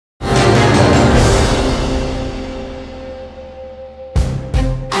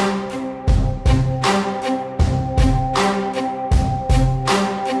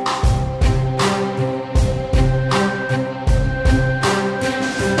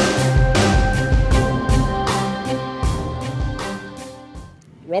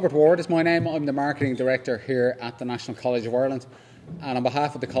Robert Ward is my name. I'm the Marketing Director here at the National College of Ireland. And on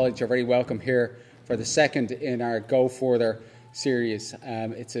behalf of the College, you're very welcome here for the second in our Go Further series.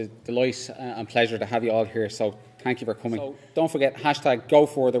 It's a delight and pleasure to have you all here, so thank you for coming. So don't forget, hashtag Go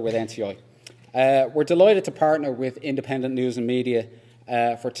Further with NCI. We're delighted to partner with Independent News and Media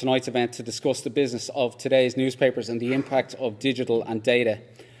for tonight's event to discuss the business of today's newspapers and the impact of digital and data.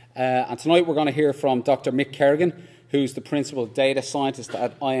 And tonight we're going to hear from Dr. Mick Kerrigan, who's the Principal Data Scientist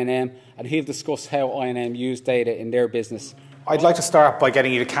at I&M, and he'll discuss how I&M use data in their business. I'd like to start by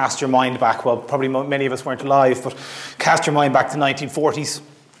getting you to cast your mind back. Well, probably many of us weren't alive, but cast your mind back to the 1940s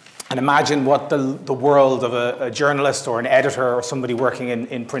and imagine what the world of a journalist or an editor or somebody working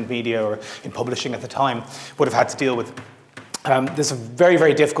in print media or in publishing at the time would have had to deal with. This is very,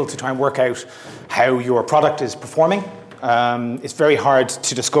 very difficult to try and work out how your product is performing. It's very hard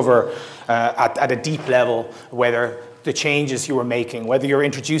to discover at a deep level whether the changes you are making, whether you're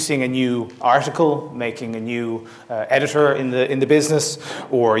introducing a new article, making a new editor in the business,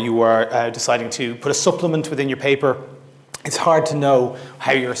 or you are deciding to put a supplement within your paper. It's hard to know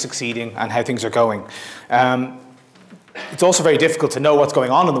how you're succeeding and how things are going. It's also very difficult to know what's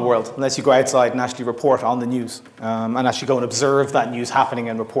going on in the world unless you go outside and actually report on the news and actually go and observe that news happening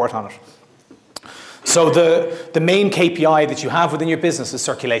and report on it. So the main KPI that you have within your business is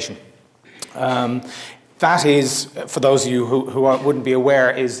circulation. That is, for those of you who wouldn't be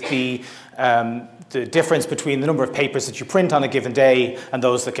aware, is the difference between the number of papers that you print on a given day and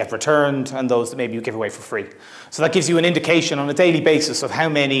those that get returned and those that maybe you give away for free. So that gives you an indication on a daily basis of how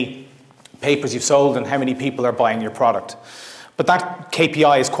many papers you've sold and how many people are buying your product. But that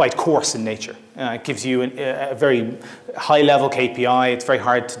KPI is quite coarse in nature. It gives you a very high-level KPI. It's very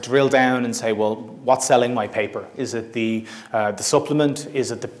hard to drill down and say, well, what's selling my paper? Is it the supplement? Is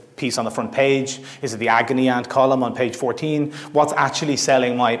it the piece on the front page? Is it the agony aunt column on page 14? What's actually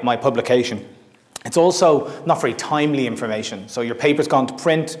selling my publication? It's also not very timely information. So your paper's gone to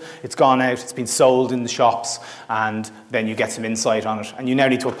print, it's gone out, it's been sold in the shops, and then you get some insight on it. And you now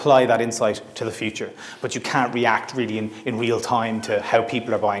need to apply that insight to the future. But you can't react really in real time to how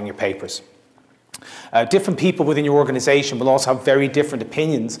people are buying your papers. Different people within your organization will also have very different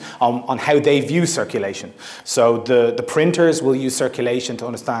opinions on how they view circulation. So the printers will use circulation to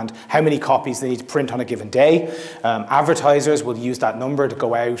understand how many copies they need to print on a given day. Advertisers will use that number to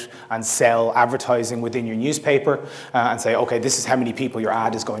go out and sell advertising within your newspaper and say, okay, this is how many people your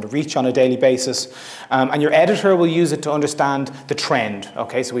ad is going to reach on a daily basis. And your editor will use it to understand the trend.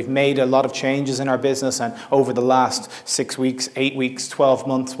 Okay, so we've made a lot of changes in our business, and over the last 6 weeks, 8 weeks, 12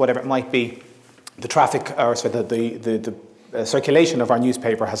 months, whatever it might be, the traffic, or sorry, the circulation of our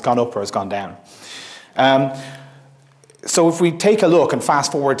newspaper has gone up or has gone down. So if we take a look and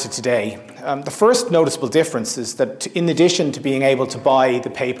fast forward to today, the first noticeable difference is that in addition to being able to buy the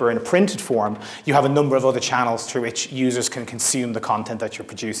paper in a printed form, you have a number of other channels through which users can consume the content that you're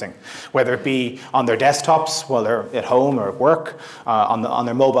producing, whether it be on their desktops while they're at home or at work, on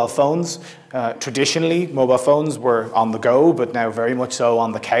their mobile phones. Traditionally, mobile phones were on the go, but now very much so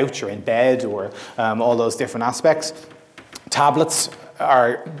on the couch or in bed or all those different aspects. Tablets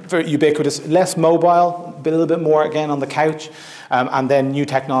are very ubiquitous, less mobile, but a little bit more again on the couch, and then new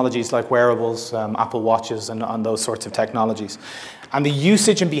technologies like wearables, Apple Watches, and those sorts of technologies. And the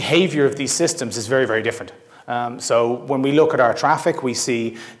usage and behavior of these systems is very, very different. So when we look at our traffic, we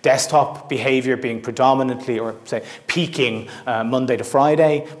see desktop behavior being predominantly, or say peaking Monday to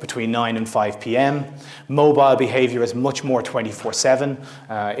Friday between 9 and 5 p.m. Mobile behavior is much more 24/7.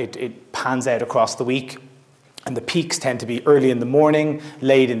 It pans out across the week. And the peaks tend to be early in the morning,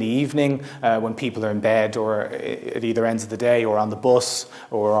 late in the evening, when people are in bed or at either ends of the day or on the bus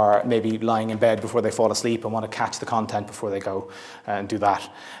or are maybe lying in bed before they fall asleep and want to catch the content before they go and do that.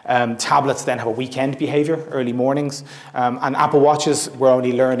 Tablets then have a weekend behavior, early mornings. And Apple Watches, we're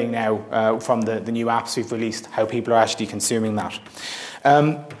only learning now from the new apps we've released how people are actually consuming that.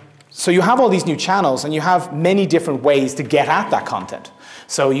 So you have all these new channels and you have many different ways to get at that content.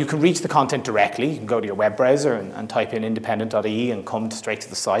 So you can reach the content directly. You can go to your web browser and type in independent.ie and come straight to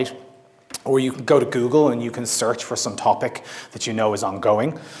the site. Or you can go to Google and you can search for some topic that you know is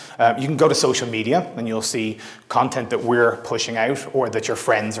ongoing. You can go to social media and you'll see content that we're pushing out or that your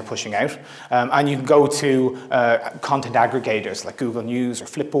friends are pushing out. And you can go to content aggregators like Google News or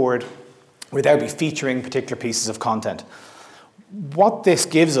Flipboard, where they'll be featuring particular pieces of content. What this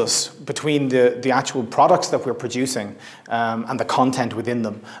gives us between the actual products that we're producing and the content within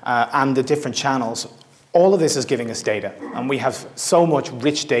them and the different channels All of this is giving us data, and we have so much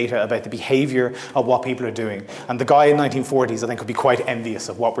rich data about the behavior of what people are doing. And the guy in the 1940s, I think, would be quite envious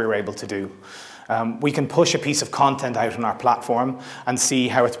of what we were able to do. We can push a piece of content out on our platform and see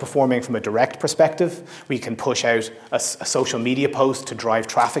how it's performing from a direct perspective. We can push out a social media post to drive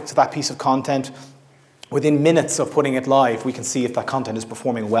traffic to that piece of content. Within minutes of putting it live, we can see if that content is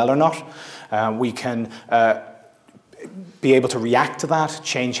performing well or not. We can be able to react to that,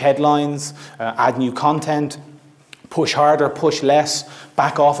 change headlines, add new content, push harder, push less,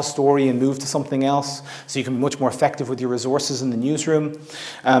 back off a story and move to something else, so you can be much more effective with your resources in the newsroom.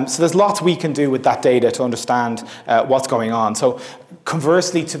 So there's lots we can do with that data to understand what's going on. So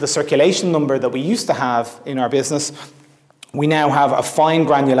conversely to the circulation number that we used to have in our business, we now have a fine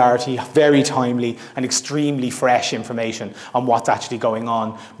granularity, very timely and extremely fresh information on what's actually going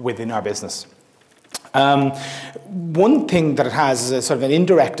on within our business. One thing that it has as a sort of an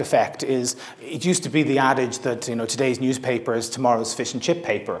indirect effect is, it used to be the adage that, you know, today's newspaper is tomorrow's fish and chip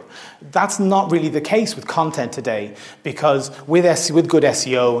paper. That's not really the case with content today, because with good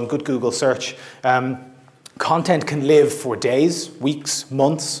SEO and good Google search, content can live for days, weeks,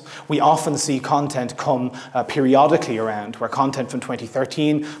 months. We often see content come periodically around, where content from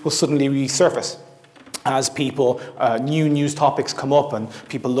 2013 will suddenly resurface as people, new news topics come up and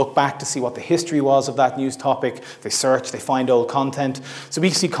people look back to see what the history was of that news topic. They search, they find old content. So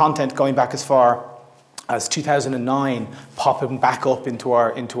we see content going back as far as 2009 popping back up into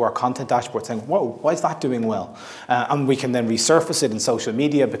our content dashboard saying, whoa, why is that doing well? And we can then resurface it in social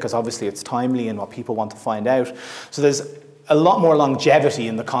media because obviously it's timely and what people want to find out. So there's a lot more longevity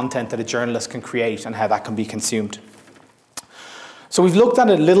in the content that a journalist can create and how that can be consumed. So we've looked at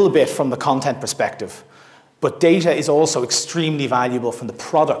it a little bit from the content perspective, but data is also extremely valuable from the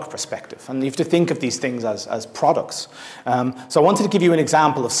product perspective. And you have to think of these things as products. So I wanted to give you an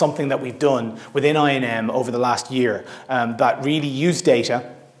example of something that we've done within I&M over the last year that really used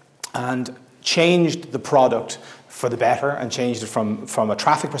data and changed the product for the better and changed it from a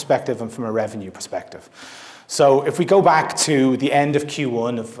traffic perspective and from a revenue perspective. So if we go back to the end of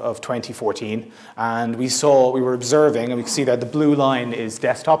Q1 of 2014, and we were observing, and we can see that the blue line is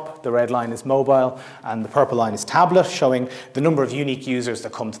desktop, the red line is mobile, and the purple line is tablet, showing the number of unique users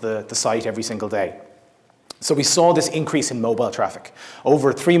that come to the site every single day. So we saw this increase in mobile traffic.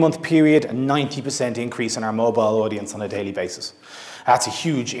 Over a 3-month period, a 90% increase in our mobile audience on a daily basis. That's a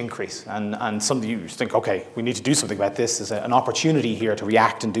huge increase, and some of you think, okay, we need to do something about this. There's an opportunity here to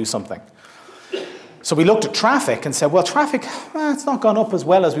react and do something. So we looked at traffic and said, well, traffic, it's not gone up as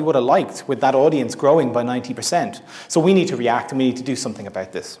well as we would have liked with that audience growing by 90%. So we need to react and we need to do something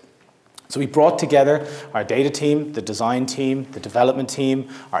about this. So we brought together our data team, the design team, the development team,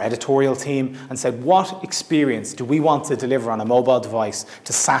 our editorial team, and said, what experience do we want to deliver on a mobile device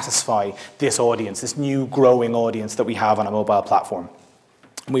to satisfy this audience, this new growing audience that we have on a mobile platform?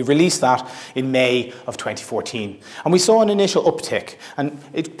 And we released that in May of 2014. And we saw an initial uptick. And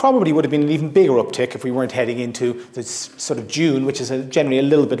it probably would have been an even bigger uptick if we weren't heading into this sort of June, which is generally a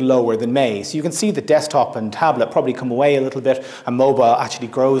little bit lower than May. So you can see the desktop and tablet probably come away a little bit, and mobile actually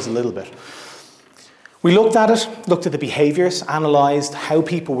grows a little bit. We looked at it, looked at the behaviors, analysed how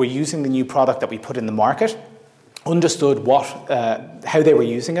people were using the new product that we put in the market, understood how they were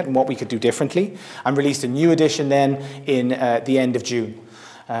using it and what we could do differently, and released a new edition then in the end of June.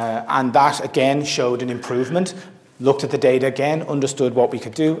 And that, again, showed an improvement, looked at the data again, understood what we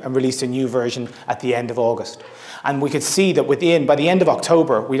could do, and released a new version at the end of August. And we could see that by the end of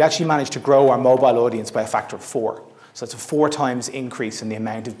October, we'd actually managed to grow our mobile audience by a factor of 4. So it's a 4 times increase in the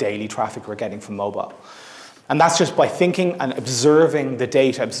amount of daily traffic we're getting from mobile. And that's just by thinking and observing the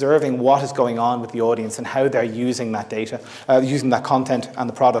data, observing what is going on with the audience and how they're using that data, using that content and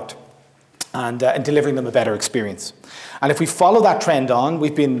the product, and delivering them a better experience. And if we follow that trend on,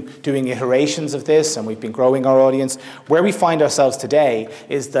 we've been doing iterations of this and we've been growing our audience. Where we find ourselves today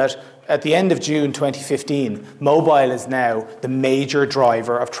is that at the end of June 2015, mobile is now the major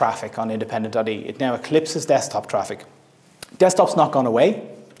driver of traffic on independent.ie. It now eclipses desktop traffic. Desktop's not gone away.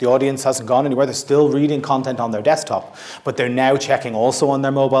 The audience hasn't gone anywhere. They're still reading content on their desktop, but they're now checking also on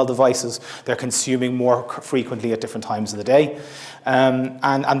their mobile devices. They're consuming more frequently at different times of the day.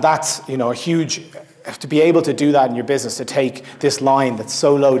 And that's, you know, a huge, to be able to do that in your business, to take this line that's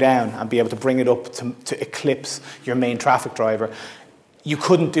so low down and be able to bring it up to eclipse your main traffic driver. You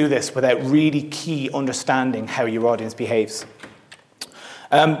couldn't do this without really key understanding how your audience behaves.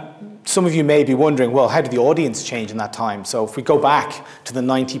 some of you may be wondering, well, how did the audience change in that time? So if we go back to the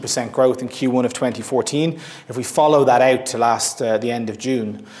 90% growth in Q1 of 2014, if we follow that out to the end of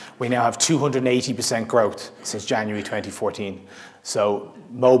June, we now have 280% growth since January 2014. So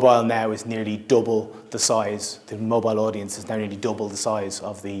mobile now is nearly double the size. The mobile audience is now nearly double the size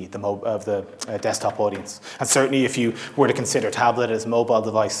of the desktop audience. And certainly if you were to consider tablet as a mobile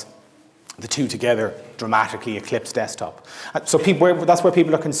device, the two together dramatically eclipse desktop. So that's where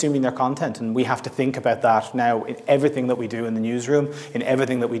people are consuming their content, and we have to think about that now in everything that we do in the newsroom, in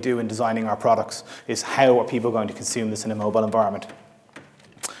everything that we do in designing our products, is how are people going to consume this in a mobile environment.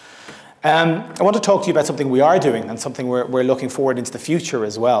 I want to talk to you about something we are doing and something we're looking forward into the future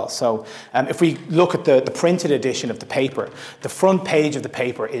as well. So if we look at the printed edition of the paper, the front page of the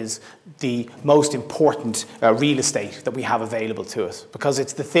paper is the most important real estate that we have available to us, because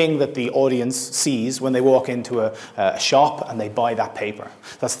it's the thing that the audience sees when they walk into a shop and they buy that paper.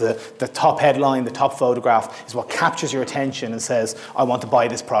 That's the top headline, the top photograph is what captures your attention and says, I want to buy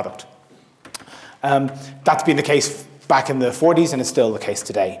this product. That's been the case back in the 40s, and it's still the case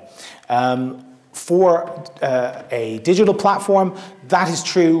today. For a digital platform, that is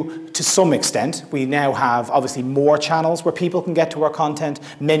true to some extent. We now have obviously more channels where people can get to our content.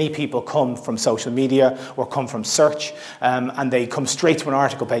 Many people come from social media or come from search, and they come straight to an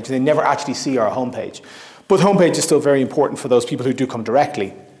article page and they never actually see our homepage. But homepage is still very important for those people who do come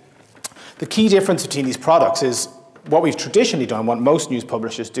directly. The key difference between these products is what we've traditionally done, what most news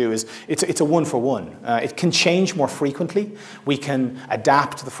publishers do, is it's a one-for-one. It can change more frequently. We can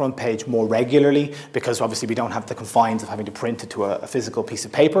adapt the front page more regularly because obviously we don't have the confines of having to print it to a physical piece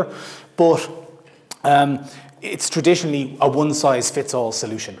of paper. But it's traditionally a one-size-fits-all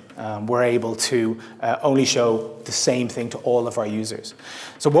solution. We're able to only show the same thing to all of our users.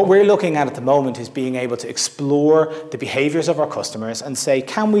 So what we're looking at the moment is being able to explore the behaviors of our customers and say,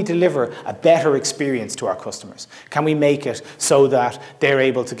 can we deliver a better experience to our customers? Can we make it so that they're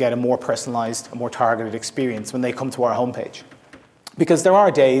able to get a more personalized, a more targeted experience when they come to our homepage? Because there are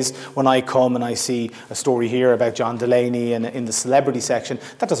days when I come and I see a story here about John Delaney in the celebrity section,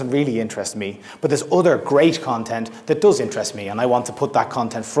 that doesn't really interest me. But there's other great content that does interest me, and I want to put that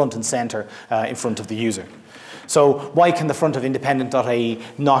content front and center in front of the user. So why can the front of independent.ie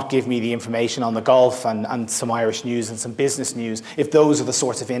not give me the information on the golf and some Irish news and some business news if those are the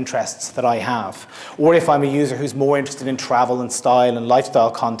sorts of interests that I have? Or if I'm a user who's more interested in travel and style and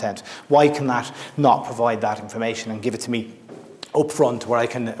lifestyle content, why can that not provide that information and give it to me up front where I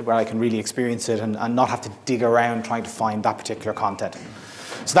can really experience it and not have to dig around trying to find that particular content?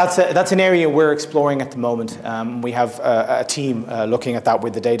 So that's an area we're exploring at the moment. We have a team looking at that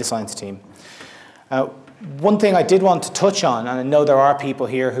with the data science team. One thing I did want to touch on, and I know there are people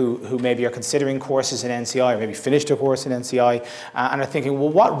here who maybe are considering courses in NCI or maybe finished a course in NCI and are thinking, well,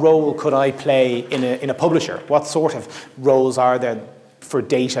 what role could I play in a publisher? What sort of roles are there for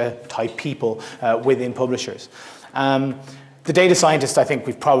data type people within publishers? The data scientist, I think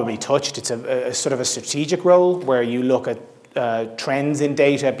we've probably touched. It's a sort of a strategic role where you look at trends in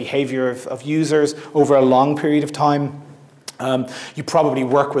data, behavior of users over a long period of time. You probably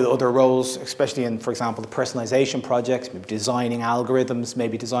work with other roles, especially in, for example, the personalization projects, maybe designing algorithms,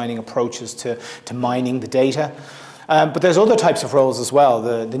 maybe designing approaches to mining the data. But there's other types of roles as well.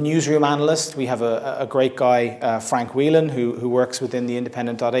 The newsroom analyst, we have a great guy, Frank Whelan, who works within the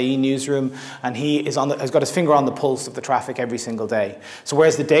independent.ie newsroom, and he has got his finger on the pulse of the traffic every single day. So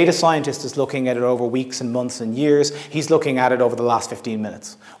whereas the data scientist is looking at it over weeks and months and years, he's looking at it over the last 15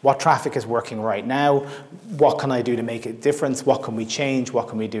 minutes. What traffic is working right now? What can I do to make a difference? What can we change? What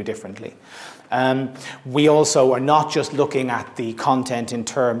can we do differently? We also are not just looking at the content in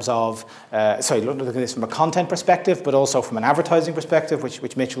terms of, looking at this from a content perspective, but also from an advertising perspective,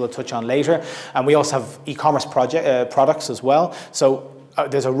 which Mitchell will touch on later. And we also have e-commerce products as well. So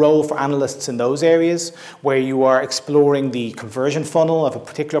there's a role for analysts in those areas where you are exploring the conversion funnel of a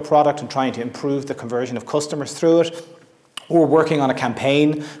particular product and trying to improve the conversion of customers through it. Or working on a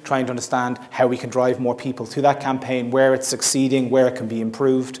campaign, trying to understand how we can drive more people to that campaign, where it's succeeding, where it can be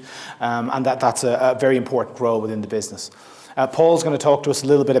improved, and that's a very important role within the business. Paul's going to talk to us a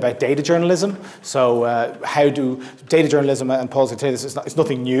little bit about data journalism. So how do data journalism, and Paul's going to tell you this, it's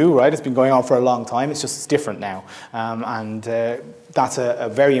nothing new, right? It's been going on for a long time. It's different now. That's a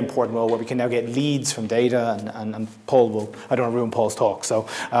very important role where we can now get leads from data, and Paul will, I don't want to ruin Paul's talk, so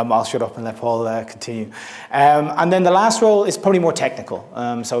I'll shut up and let Paul continue. And then the last role is probably more technical.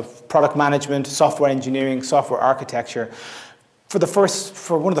 So product management, software engineering, software architecture. For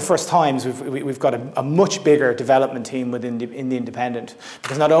one of the first times, we've got a much bigger development team in the independent,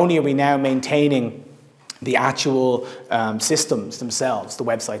 because not only are we now maintaining the actual systems themselves, the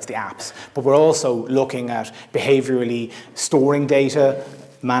websites, the apps. But we're also looking at behaviorally storing data,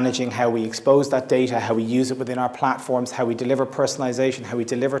 managing how we expose that data, how we use it within our platforms, how we deliver personalization, how we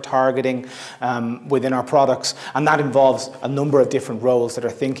deliver targeting within our products. And that involves a number of different roles that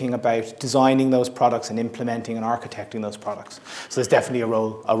are thinking about designing those products and implementing and architecting those products. So there's definitely a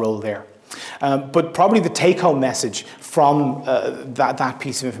role there. But probably the take-home message from that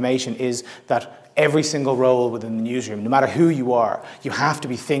piece of information is that every single role within the newsroom, no matter who you are, you have to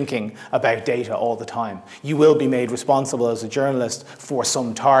be thinking about data all the time. You will be made responsible as a journalist for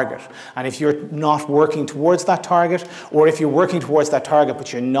some target. And if you're not working towards that target, or if you're working towards that target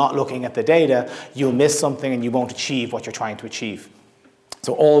but you're not looking at the data, you'll miss something and you won't achieve what you're trying to achieve.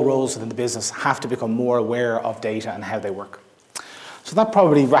 So all roles within the business have to become more aware of data and how they work. So that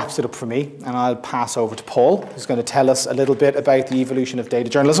probably wraps it up for me, and I'll pass over to Paul, who's going to tell us a little bit about the evolution of data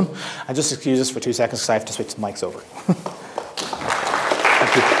journalism. And just excuse us for 2 seconds because I have to switch the mics over.